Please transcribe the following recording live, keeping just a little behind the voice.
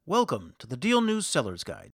Welcome to the Deal News Seller's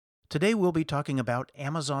Guide. Today we'll be talking about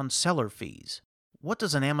Amazon seller fees. What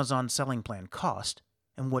does an Amazon selling plan cost,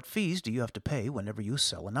 and what fees do you have to pay whenever you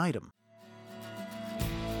sell an item?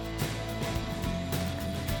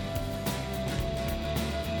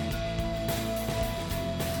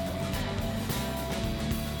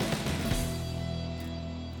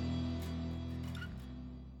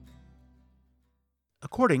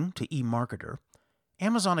 According to eMarketer,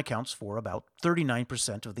 Amazon accounts for about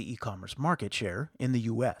 39% of the e-commerce market share in the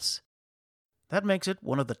US. That makes it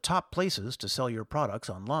one of the top places to sell your products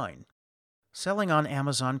online. Selling on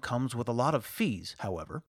Amazon comes with a lot of fees,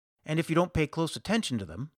 however, and if you don't pay close attention to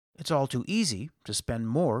them, it's all too easy to spend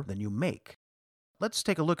more than you make. Let's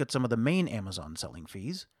take a look at some of the main Amazon selling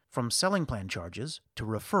fees, from selling plan charges to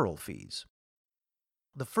referral fees.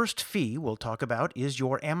 The first fee we'll talk about is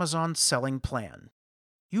your Amazon selling plan.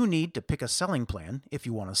 You need to pick a selling plan if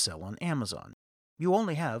you want to sell on Amazon. You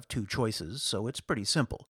only have two choices, so it's pretty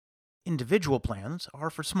simple. Individual plans are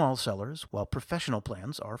for small sellers, while professional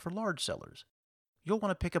plans are for large sellers. You'll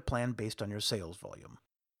want to pick a plan based on your sales volume.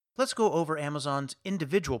 Let's go over Amazon's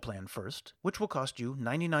individual plan first, which will cost you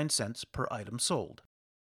 99 cents per item sold.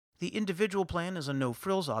 The individual plan is a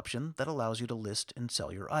no-frills option that allows you to list and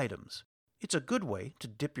sell your items. It's a good way to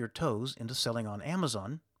dip your toes into selling on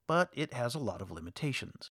Amazon, but it has a lot of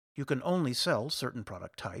limitations. You can only sell certain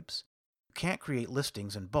product types, you can't create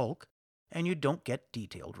listings in bulk, and you don't get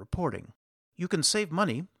detailed reporting. You can save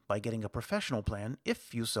money by getting a professional plan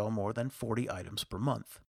if you sell more than 40 items per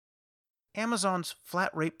month. Amazon's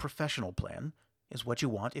flat rate professional plan is what you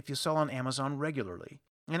want if you sell on Amazon regularly,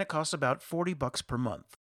 and it costs about $40 per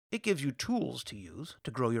month. It gives you tools to use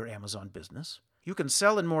to grow your Amazon business. You can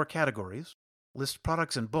sell in more categories, list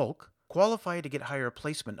products in bulk, qualify to get higher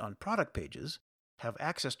placement on product pages, have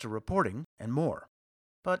access to reporting, and more.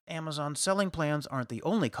 But Amazon selling plans aren't the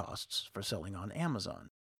only costs for selling on Amazon.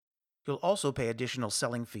 You'll also pay additional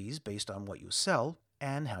selling fees based on what you sell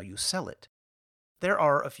and how you sell it. There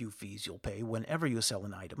are a few fees you'll pay whenever you sell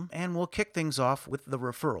an item, and we'll kick things off with the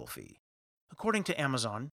referral fee. According to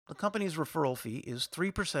Amazon, the company's referral fee is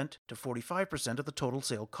 3% to 45% of the total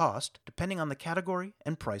sale cost, depending on the category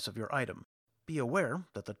and price of your item. Be aware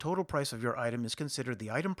that the total price of your item is considered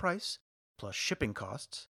the item price, plus shipping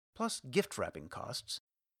costs, plus gift wrapping costs,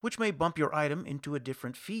 which may bump your item into a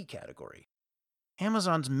different fee category.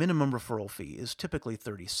 Amazon's minimum referral fee is typically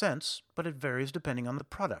 30 cents, but it varies depending on the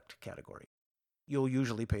product category. You'll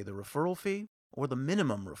usually pay the referral fee or the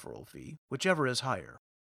minimum referral fee, whichever is higher.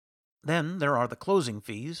 Then there are the closing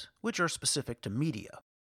fees, which are specific to media.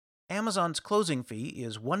 Amazon's closing fee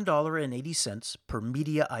is $1.80 per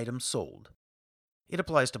media item sold. It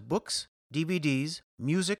applies to books, DVDs,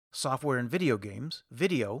 music, software and video games,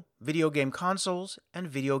 video game consoles, and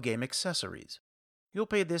video game accessories. You'll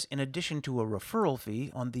pay this in addition to a referral fee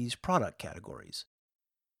on these product categories.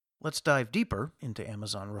 Let's dive deeper into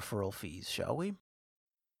Amazon referral fees, shall we?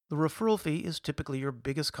 The referral fee is typically your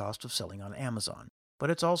biggest cost of selling on Amazon, but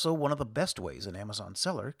it's also one of the best ways an Amazon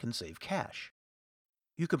seller can save cash.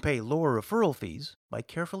 You can pay lower referral fees by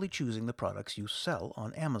carefully choosing the products you sell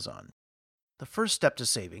on Amazon. The first step to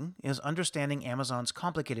saving is understanding Amazon's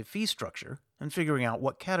complicated fee structure and figuring out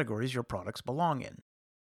what categories your products belong in.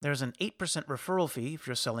 There's an 8% referral fee if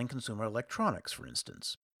you're selling consumer electronics, for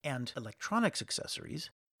instance, and electronics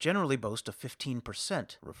accessories generally boast a 15%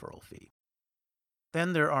 referral fee.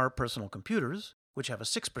 Then there are personal computers, which have a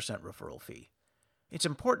 6% referral fee. It's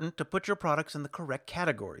important to put your products in the correct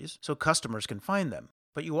categories so customers can find them,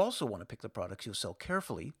 but you also want to pick the products you sell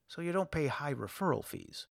carefully so you don't pay high referral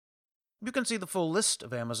fees. You can see the full list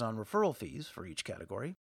of Amazon referral fees for each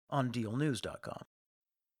category on dealnews.com.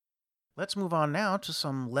 Let's move on now to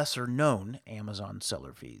some lesser-known Amazon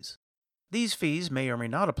seller fees. These fees may or may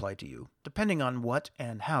not apply to you, depending on what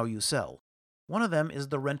and how you sell. One of them is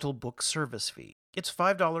the rental book service fee. It's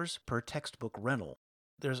 $5 per textbook rental.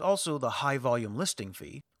 There's also the high-volume listing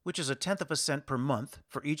fee, which is 1/10 of a cent per month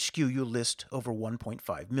for each SKU you list over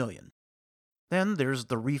 1.5 million. Then there's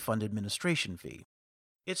the refund administration fee.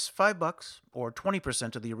 It's $5 or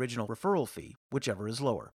 20% of the original referral fee, whichever is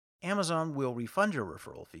lower. Amazon will refund your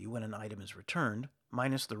referral fee when an item is returned,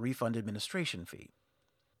 minus the refund administration fee.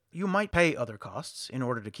 You might pay other costs in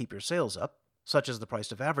order to keep your sales up, such as the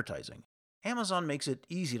price of advertising. Amazon makes it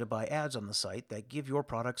easy to buy ads on the site that give your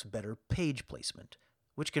products better page placement,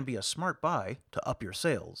 which can be a smart buy to up your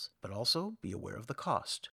sales, but also be aware of the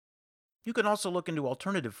cost. You can also look into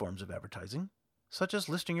alternative forms of advertising, such as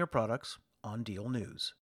listing your products on Deal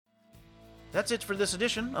News. That's it for this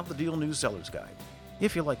edition of the Deal News Seller's Guide.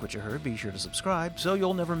 If you like what you heard, be sure to subscribe so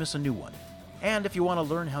you'll never miss a new one. And if you want to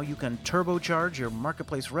learn how you can turbocharge your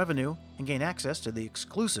marketplace revenue and gain access to the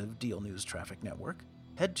exclusive Deal News Traffic Network,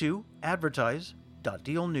 head to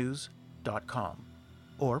advertise.dealnews.com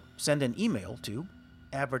or send an email to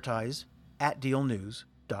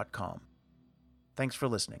advertise@dealnews.com. Thanks for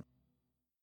listening.